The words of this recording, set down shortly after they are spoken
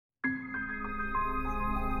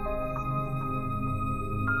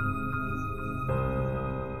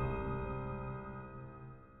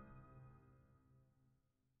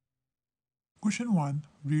Question 1.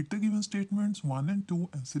 Read the given statements 1 and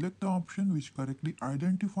 2 and select the option which correctly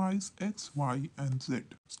identifies X, Y, and Z.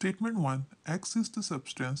 Statement 1. X is the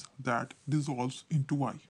substance that dissolves into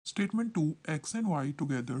Y. Statement 2. X and Y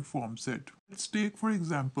together form Z. Let's take for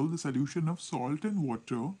example the solution of salt and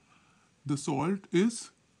water. The salt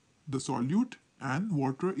is the solute and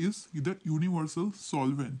water is the universal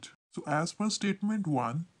solvent. So as per statement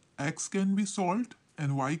 1, X can be salt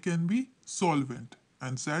and Y can be solvent,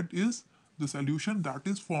 and Z is the solution that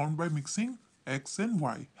is formed by mixing X and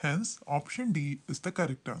Y. Hence, option D is the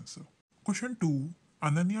correct answer. Question 2.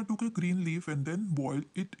 Ananya took a green leaf and then boiled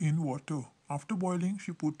it in water. After boiling,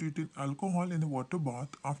 she put it in alcohol in a water bath.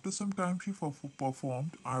 After some time, she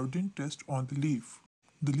performed iodine test on the leaf.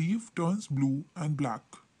 The leaf turns blue and black.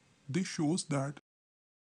 This shows that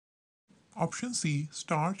option C,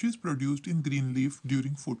 starch is produced in green leaf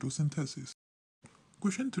during photosynthesis.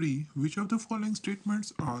 Question 3. Which of the following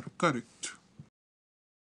statements are correct?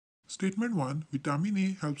 Statement 1. Vitamin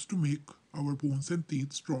A helps to make our bones and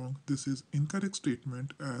teeth strong. This is incorrect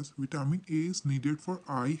statement as vitamin A is needed for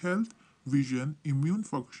eye health, vision, immune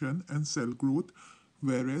function and cell growth,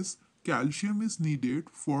 whereas calcium is needed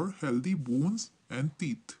for healthy bones and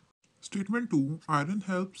teeth. Statement 2. Iron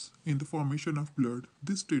helps in the formation of blood.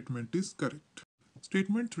 This statement is correct.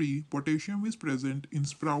 Statement 3. Potassium is present in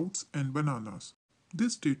sprouts and bananas.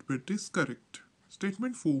 This statement is correct.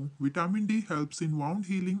 Statement 4. Vitamin D helps in wound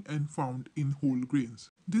healing and found in whole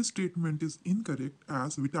grains. This statement is incorrect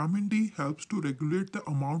as vitamin D helps to regulate the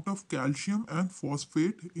amount of calcium and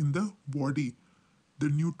phosphate in the body. The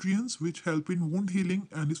nutrients which help in wound healing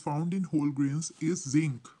and is found in whole grains is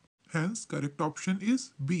zinc. Hence, correct option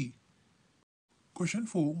is B. Question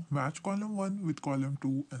 4. Match column 1 with column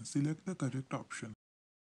 2 and select the correct option.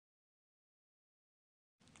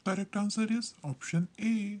 Correct answer is option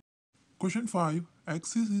A. Question 5.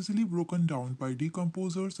 X is easily broken down by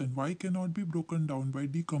decomposers and Y cannot be broken down by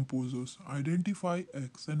decomposers. Identify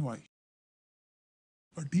X and Y.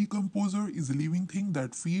 A decomposer is a living thing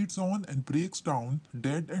that feeds on and breaks down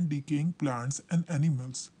dead and decaying plants and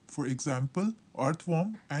animals. For example,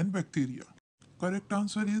 earthworm and bacteria. Correct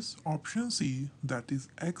answer is option C, that is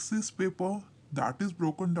X is paper that is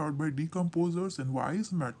broken down by decomposers and Y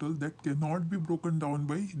is metal that cannot be broken down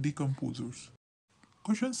by decomposers.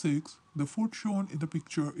 Question 6. The food shown in the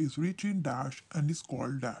picture is rich in dash and is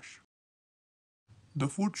called dash. The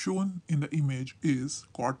food shown in the image is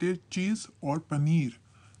cottage cheese or paneer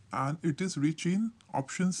and it is rich in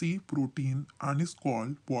option C, protein and is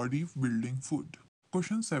called body building food.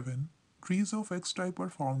 Question 7. Trees of X type are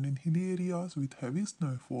found in hilly areas with heavy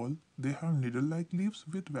snowfall. They have needle-like leaves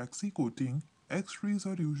with waxy coating. X trees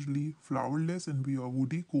are usually flowerless and bear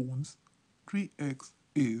woody cones. Tree X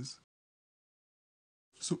is.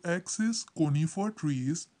 So X is conifer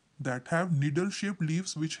trees that have needle-shaped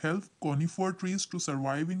leaves which help conifer trees to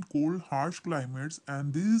survive in cold, harsh climates,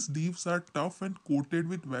 and these leaves are tough and coated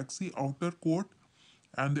with waxy outer coat,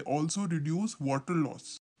 and they also reduce water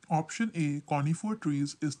loss. Option A, conifer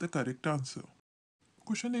trees, is the correct answer.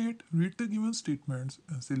 Question 8. Read the given statements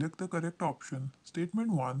and select the correct option.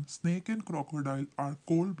 Statement 1. Snake and crocodile are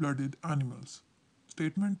cold-blooded animals.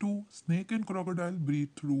 Statement 2. Snake and crocodile breathe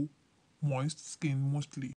through moist skin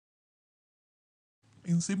mostly.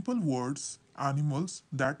 In simple words, animals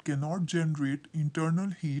that cannot generate internal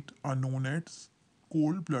heat are known as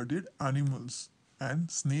cold-blooded animals,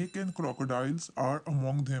 and snake and crocodiles are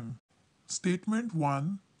among them. Statement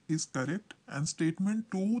 1 is correct and statement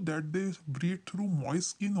 2 that they breathe through moist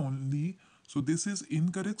skin only. So this is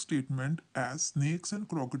incorrect statement as snakes and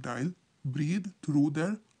crocodile breathe through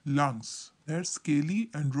their lungs. Their scaly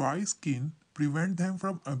and dry skin prevent them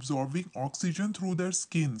from absorbing oxygen through their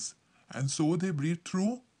skins and so they breathe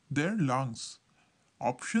through their lungs.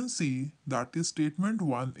 Option C, that is statement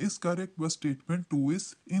 1 is correct but statement 2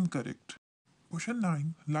 is incorrect. Question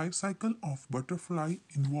 9. Life cycle of butterfly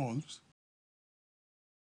involves.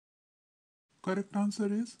 Correct answer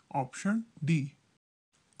is option D.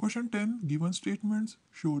 Question 10. Given statements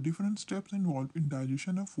show different steps involved in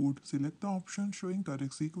digestion of food. Select the option showing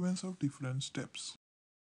correct sequence of different steps.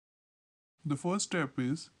 The first step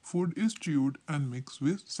is food is chewed and mixed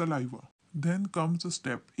with saliva. Then comes the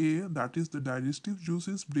step A, that is the digestive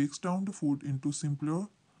juices breaks down the food into simpler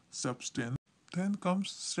substance. Then comes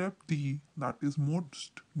step D, that is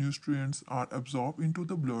most nutrients are absorbed into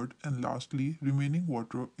the blood, and lastly remaining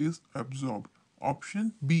water is absorbed.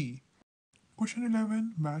 Option B. Question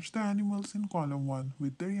 11. Match the animals in column 1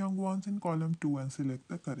 with their young ones in column 2 and select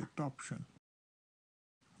the correct option.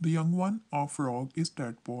 The young one of frog is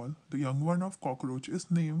tadpole. The young one of cockroach is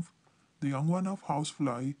nymph. The young one of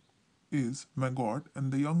housefly is maggot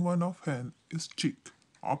and the young one of hen is chick.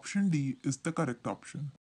 Option D is the correct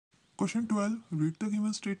option. Question 12. Read the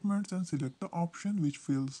given statements and select the option which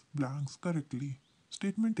fills blanks correctly.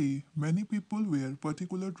 Statement A. Many people wear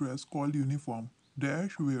particular dress called uniform.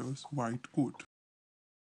 Dash wears white coat.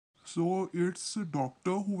 So it's a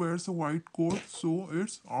doctor who wears a white coat. So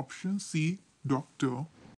it's option C, doctor.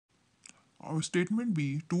 Our statement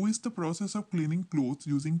B. 2 is the process of cleaning clothes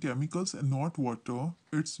using chemicals and not water.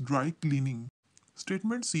 It's dry cleaning.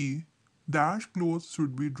 Statement C. Dash clothes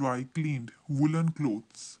should be dry cleaned. Woolen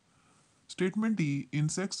clothes. Statement D.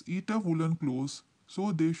 Insects eat up woolen clothes,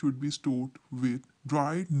 so they should be stored with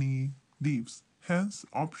dried neem leaves. Hence,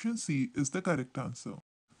 option C is the correct answer.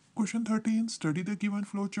 Question 13. Study the given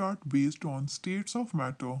flowchart based on states of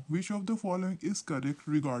matter. Which of the following is correct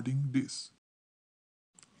regarding this?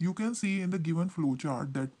 You can see in the given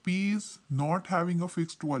flowchart that P is not having a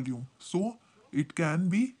fixed volume. So, it can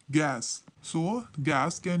be gas. So,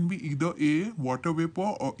 gas can be either A, water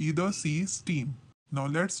vapor, or either C, steam. Now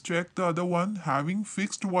let's check the other one. Having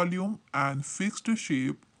fixed volume and fixed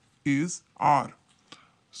shape is R.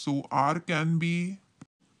 So R can be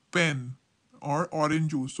pen or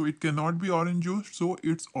orange juice. So it cannot be orange juice. So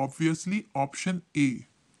it's obviously option A.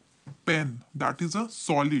 Pen, that is a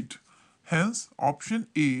solid. Hence option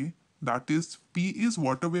A, that is P is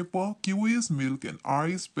water vapor, Q is milk and R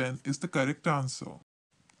is pen is the correct answer.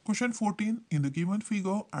 Question 14. In the given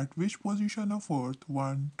figure, at which position of Earth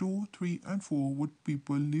 1, 2, 3 and 4 would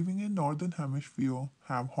people living in Northern Hemisphere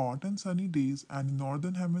have hot and sunny days and in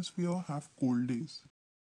Northern Hemisphere have cold days?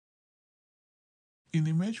 In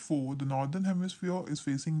image 4, the Northern Hemisphere is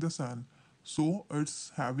facing the sun. So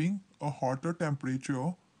it's having a hotter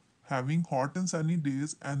temperature, having hot and sunny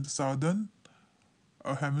days, and the Southern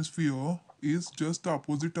hemisphere is just the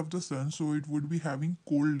opposite of the sun, so it would be having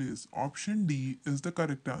cold days. Option D is the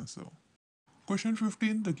correct answer. Question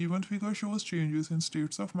 15. The given figure shows changes in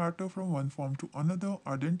states of matter from one form to another.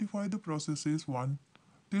 Identify the processes 1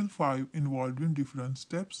 till 5 involved in different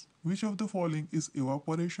steps. Which of the following is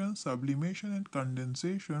evaporation, sublimation, and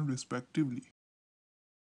condensation, respectively?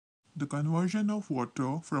 The conversion of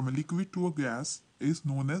water from a liquid to a gas is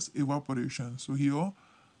known as evaporation. So here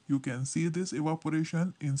you can see this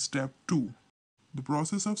evaporation in step 2. The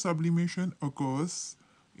process of sublimation occurs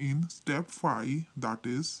in step 5, that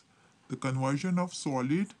is the conversion of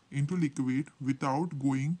solid into liquid without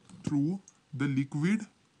going through the liquid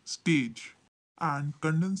stage. And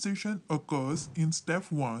condensation occurs in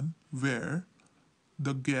step 1 where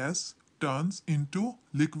the gas turns into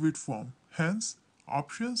liquid form. Hence,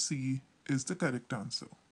 option C is the correct answer.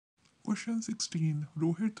 Question 16.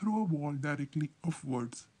 Rohit threw a ball directly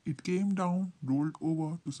upwards. It came down, rolled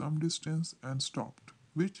over to some distance and stopped.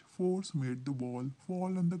 Which force made the ball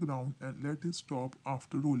fall on the ground and let it stop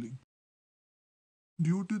after rolling?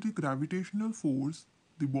 Due to the gravitational force,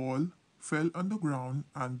 the ball fell on the ground,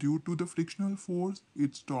 and due to the frictional force,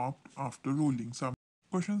 it stopped after rolling.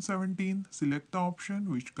 Question 17. Select the option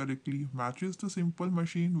which correctly matches the simple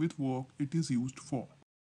machine with work it is used for.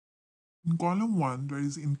 In column 1, there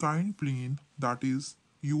is inclined plane that is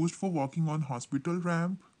used for walking on hospital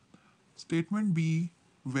ramp. Statement B,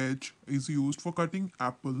 wedge is used for cutting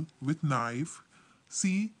apple with knife.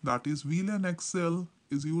 C, that is wheel and axle,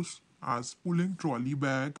 is used as pulling trolley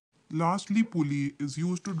bag. Lastly, pulley is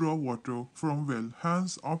used to draw water from well.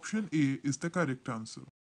 Hence, option A is the correct answer.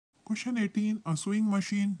 Question 18. A sewing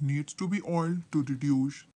machine needs to be oiled to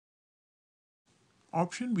reduce.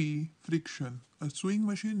 Option B, friction. A sewing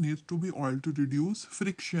machine needs to be oiled to reduce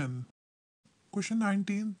friction. Question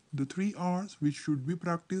 19. The 3 R's which should be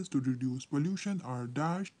practiced to reduce pollution are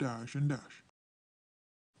dash, dash and dash.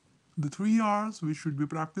 The 3 R's which should be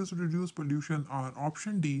practiced to reduce pollution are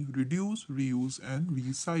option D, reduce, reuse and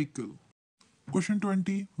recycle. Question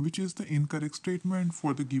 20. Which is the incorrect statement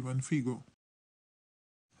for the given figure?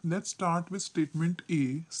 Let's start with statement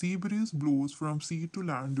A. Sea breeze blows from sea to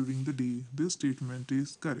land during the day. This statement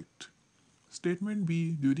is correct. Statement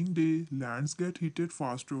B. During day, lands get heated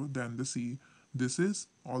faster than the sea. This is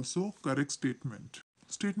also correct statement.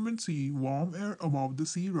 Statement C. Warm air above the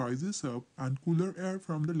sea rises up and cooler air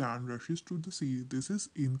from the land rushes to the sea. This is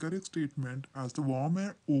incorrect statement as the warm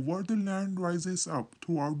air over the land rises up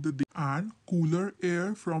throughout the day and cooler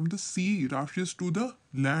air from the sea rushes to the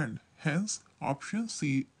land. Hence, option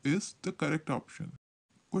C is the correct option.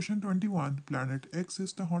 Question 21. Planet X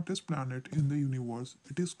is the hottest planet in the universe.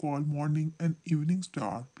 It is called morning and evening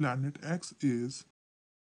star. Planet X is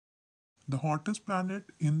the hottest planet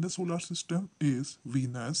in the solar system is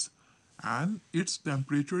Venus, and its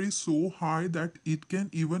temperature is so high that it can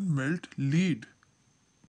even melt lead.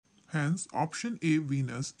 Hence, option A,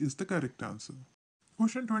 Venus, is the correct answer.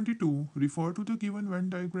 Question 22. Refer to the given Venn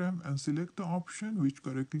diagram and select the option which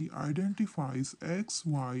correctly identifies X,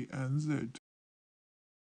 Y, and Z.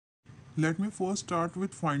 Let me first start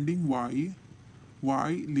with finding Y.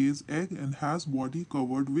 Y lays egg and has body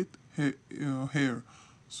covered with hair.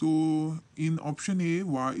 So in option A,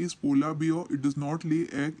 Y is polar bear. It does not lay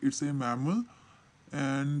egg. It's a mammal.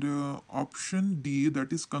 And option D,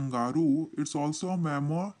 that is kangaroo, it's also a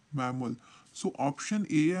mammal. So option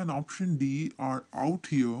A and option D are out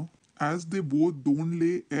here as they both don't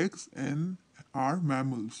lay eggs and are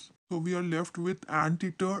mammals. So we are left with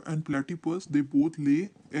anteater and platypus. They both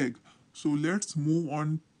lay egg. So let's move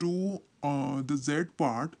on to the Z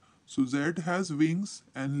part. So Z has wings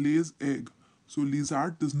and lays egg. So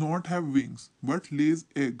lizard does not have wings but lays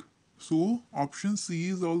egg. So option C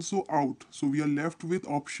is also out. So we are left with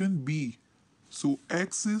option B. So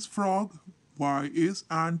X is frog, Y is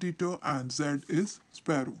anteater, and Z is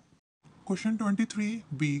sparrow. Question 23.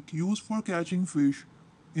 Beak used for catching fish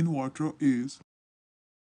in water is.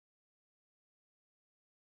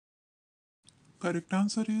 Correct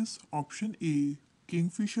answer is option A.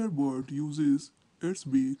 Kingfisher bird uses its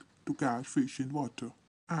beak to catch fish in water.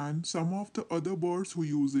 And some of the other birds who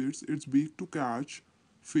use its beak to catch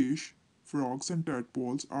fish, frogs and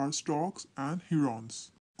tadpoles are storks and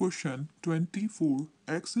herons. Question 24.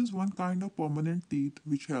 X is one kind of permanent teeth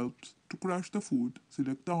which helps to crush the food.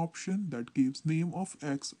 Select the option that gives name of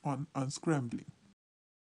X on unscrambling.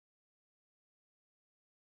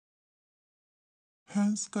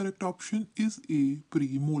 Hence, correct option is A,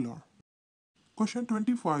 premolar. Question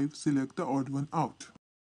 25. Select the odd one out.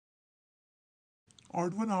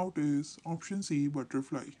 Odd one out is option C,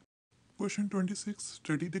 butterfly. Question 26.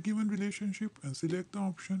 Study the given relationship and select the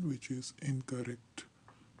option which is incorrect.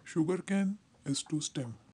 Sugarcane is to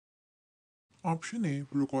stem. Option A,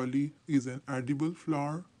 broccoli is an edible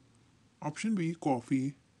flower. Option B,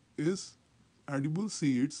 coffee is edible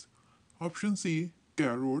seeds. Option C,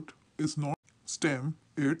 carrot is not stem,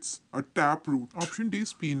 it's a taproot. Option D,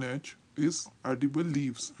 spinach is edible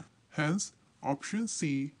leaves. Hence, option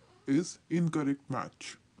C is incorrect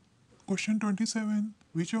match. Question 27.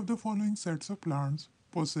 Which of the following sets of plants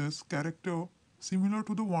possess character similar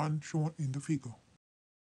to the one shown in the figure?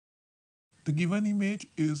 The given image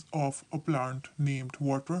is of a plant named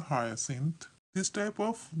water hyacinth. This type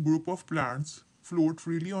of group of plants float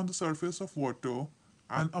freely on the surface of water,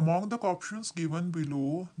 and among the options given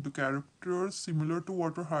below, the characters similar to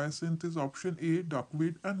water hyacinth is option A,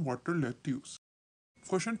 duckweed, and water lettuce.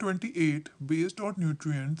 Question 28. Based on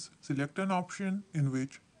nutrients, select an option in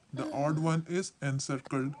which the odd one is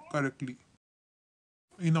encircled correctly.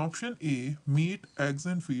 In option A, meat, eggs,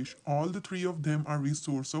 and fish, all the three of them are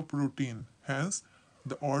resource of protein. Hence,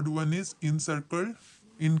 the odd one is encircled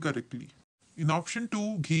incorrectly. In option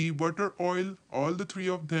 2, ghee, butter, oil, all the three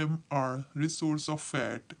of them are resource of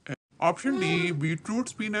fat. Option D, beetroot,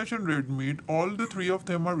 spinach, and red meat, all the three of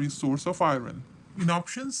them are resource of iron. In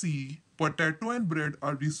option C, potato and bread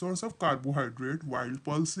are resource of carbohydrate, while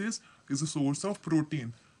pulses is a source of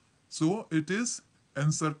protein. So it is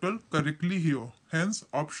encircled correctly here. Hence,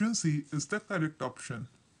 option C is the correct option.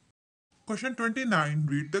 Question 29.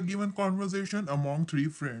 Read the given conversation among three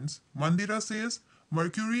friends. Mandira says,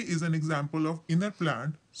 Mercury is an example of inner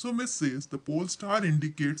planet. Sumit says, the pole star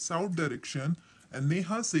indicates south direction. And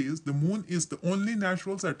Neha says, the moon is the only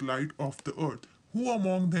natural satellite of the earth. Who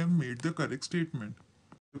among them made the correct statement?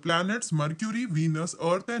 The planets Mercury, Venus,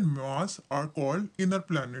 Earth and Mars are called inner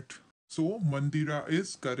planet. So, Mandira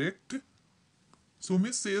is correct.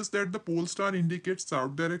 Sumit says that the pole star indicates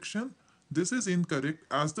south direction. This is incorrect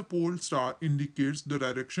as the pole star indicates the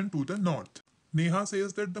direction to the north. Neha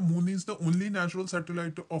says that the moon is the only natural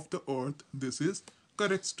satellite of the earth. This is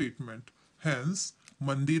correct statement. Hence,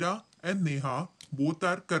 Mandira and Neha both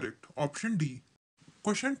are correct. Option D.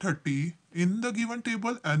 Question 30. In the given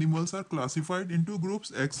table, animals are classified into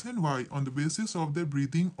groups X and Y on the basis of their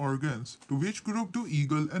breathing organs. To which group do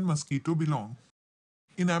eagle and mosquito belong?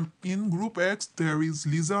 In group X, there is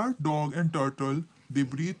lizard, dog, and turtle. They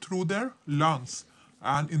breathe through their lungs.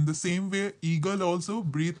 And in the same way, eagle also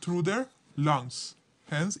breathe through their lungs.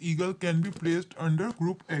 Hence, eagle can be placed under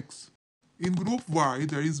group X. In group Y,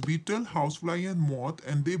 there is beetle, housefly, and moth,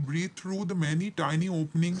 and they breathe through the many tiny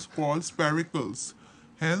openings called spiracles.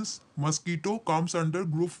 Hence, mosquito comes under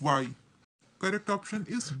group Y. Correct option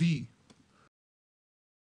is D.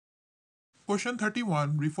 Question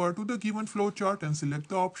 31. Refer to the given flowchart and select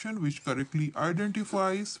the option which correctly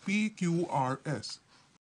identifies PQRS.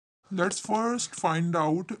 Let's first find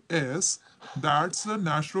out S. That's a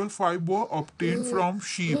natural fiber obtained from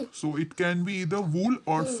sheep. So it can be either wool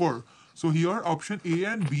or fur. So here option A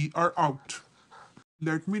and B are out.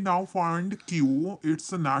 Let me now find Q.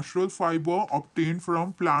 It's a natural fiber obtained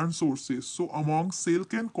from plant sources. So among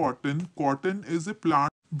silk and cotton, cotton is a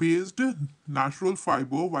plant-based natural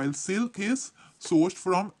fiber while silk is sourced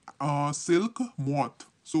from silk moth.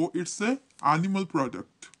 So it's a animal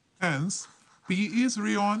product. Hence, P is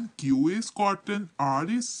rayon, Q is cotton, R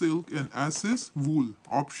is silk, and S is wool.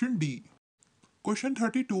 Option D. Question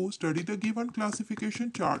 32. Study the given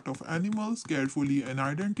classification chart of animals carefully and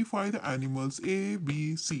identify the animals A,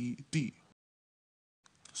 B, C, D.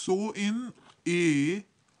 So in A,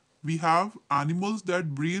 we have animals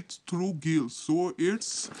that breathe through gills. So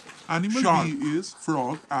its animal shark. B is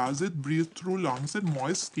frog as it breathes through lungs and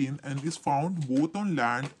moist skin and is found both on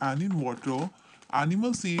land and in water.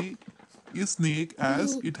 Animal C is snake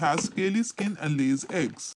as it has scaly skin and lays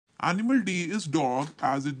eggs. Animal D is dog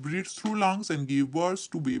as it breathes through lungs and gives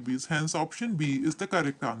birth to babies. Hence option B is the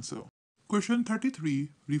correct answer. Question 33.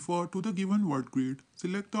 Refer to the given word grid.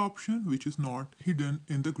 Select the option which is not hidden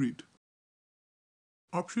in the grid.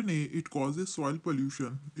 Option A, it causes soil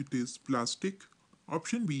pollution. It is plastic.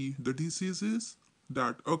 Option B, the diseases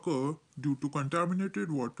that occur due to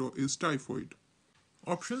contaminated water is typhoid.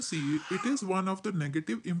 Option C, it is one of the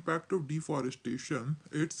negative impact of deforestation.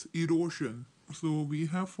 It's erosion. So we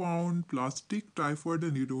have found plastic, typhoid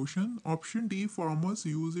and erosion. Option D, farmers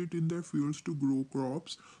use it in their fields to grow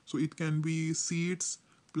crops. So it can be seeds,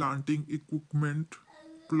 planting equipment,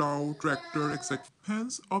 plow, tractor, etc.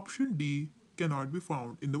 Hence, option D cannot be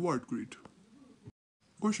found in the word grid.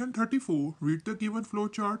 Question 34. Read the given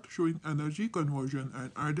flowchart showing energy conversion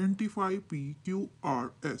and identify P, Q,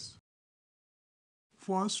 R, S.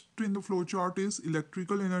 First in the flowchart is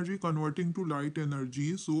electrical energy converting to light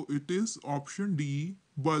energy. So it is option D,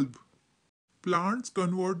 bulb. Plants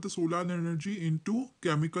convert the solar energy into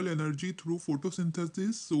chemical energy through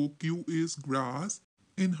photosynthesis. So Q is grass.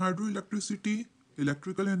 In hydroelectricity,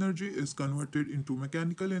 electrical energy is converted into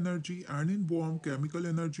mechanical energy, and in bomb, chemical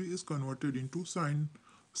energy is converted into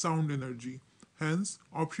sound energy. Hence,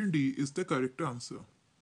 option D is the correct answer.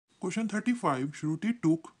 Question 35. Shruti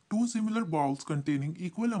took two similar bowls containing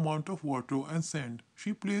equal amount of water and sand.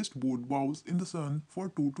 She placed both bowls in the sun for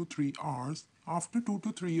 2 to 3 hours. After 2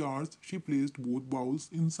 to 3 hours, she placed both bowls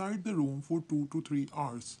inside the room for 2 to 3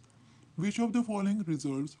 hours. Which of the following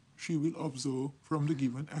results she will observe from the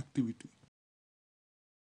given activity?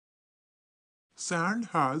 Sand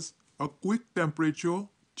has a quick temperature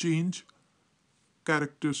change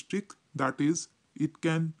characteristic, that is, it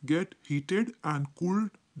can get heated and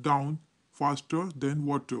cooled down faster than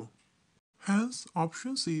water. Hence,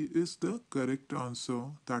 option C is the correct answer,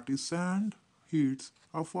 that is, sand heats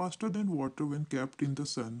are faster than water when kept in the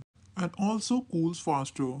sun and also cools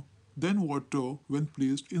faster than water when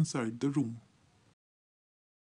placed inside the room.